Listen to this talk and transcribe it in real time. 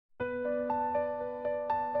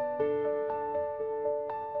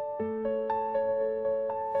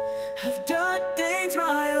I've done things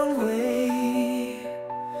my own way.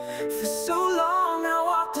 For so long I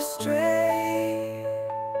walked astray.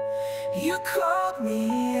 You called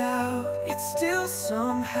me out, yet still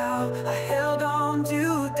somehow I held on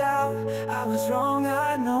to doubt. I was wrong,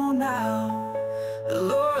 I know now.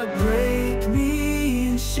 Lord, break me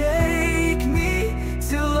and shake me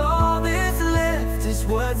till all that's left is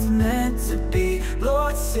what's meant to be.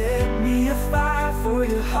 Lord, set me afire for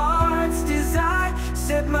your heart's desire.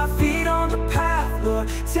 Set my feet on the path, Lord,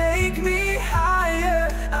 take me higher.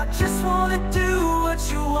 I just wanna do what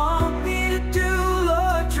you want me to do.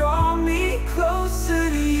 Lord, draw me closer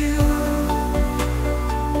to you.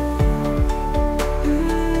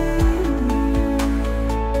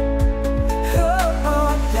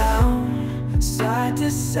 Side to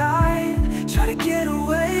side, try to get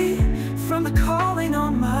away from the calling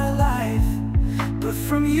on my life. But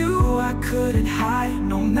from you I couldn't hide,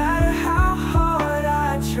 no matter how hard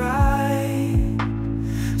I tried.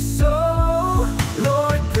 So,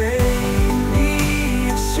 Lord, break me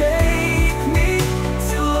and shake me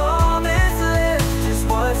till all that's left is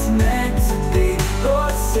what's meant to be.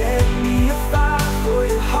 Lord, set me afire for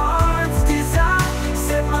your heart's desire.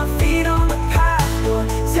 Set my feet on the path, Lord,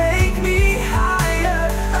 take me higher.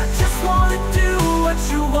 I just wanna do what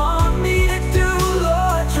you want me to do.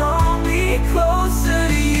 Lord, draw me closer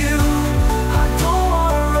to you. I don't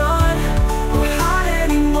wanna run or hide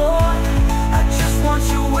anymore. I just want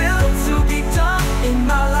your will to be done in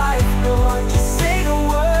my life, Lord. Just say the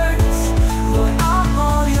words, Lord, I'm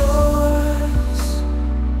all yours.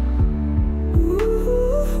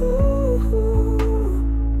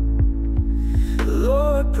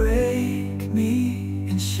 Lord, break me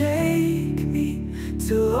and shake me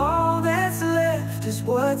till all that's left is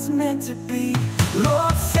what's meant to be.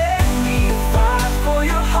 Lord, set me afire for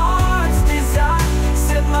your heart's desire.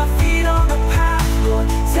 Set my feet on the path, Lord,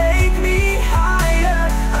 take me higher.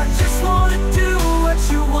 I just wanna do what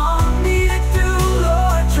you want me to do.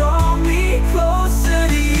 Lord, draw me closer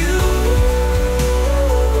to you.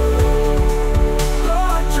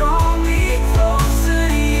 Lord, draw me closer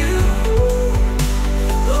to you.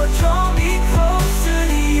 Lord, draw me closer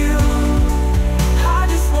to you. I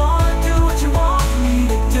just wanna do what you want me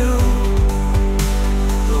to do.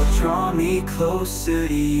 Lord, draw me closer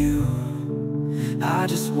to you. I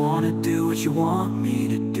just wanna do what you want me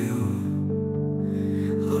to do.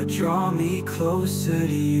 Lord, draw me closer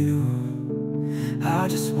to you. I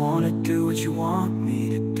just wanna do what you want me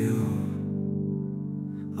to do.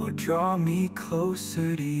 Lord, draw me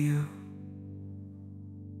closer to you.